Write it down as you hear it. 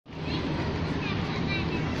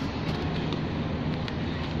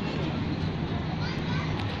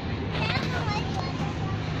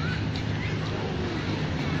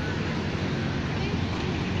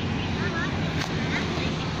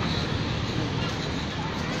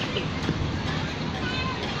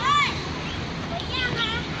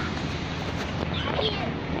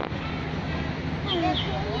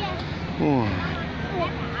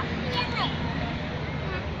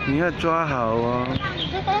要抓好哦。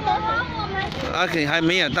你还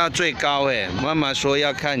没有到最高哎，妈妈说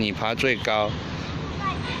要看你爬最高。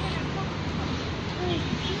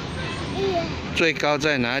最高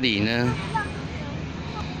在哪里呢？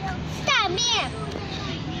上面。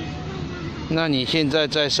那你现在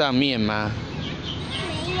在上面吗？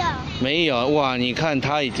没有。没有哇！你看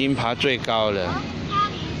他已经爬最高了。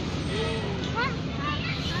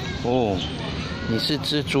哦，你是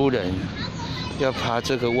蜘蛛人，要爬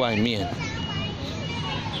这个外面。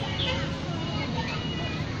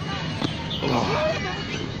哇，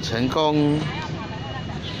成功！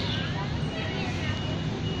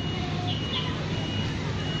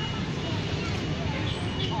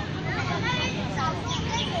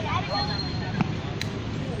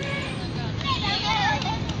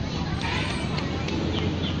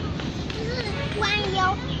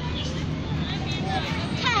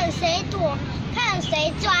看谁躲，看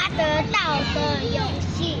谁抓得到的游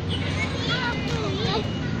戏。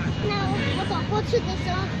那我走过去的时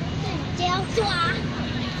候，就要抓。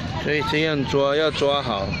所以这样抓要抓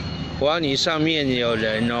好。哇，你上面有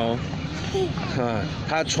人哦。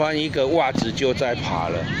他穿一个袜子就在爬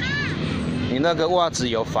了。你那个袜子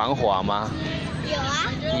有防滑吗？有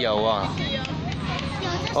啊。有啊。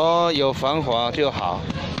哦，有防滑就好。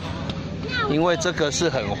因为这个是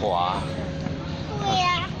很滑。对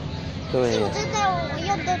呀。对。我知道我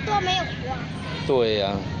用的都没有滑。对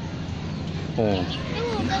呀。因为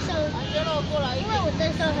我的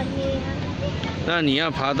手很黏。那你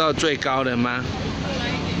要爬到最高了吗？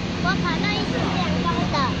我爬到一点高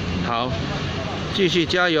的。好，继续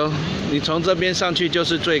加油！你从这边上去就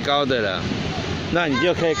是最高的了。那你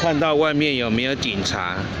就可以看到外面有没有警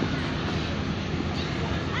察。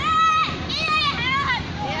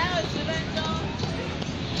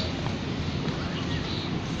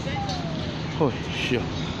哦，是。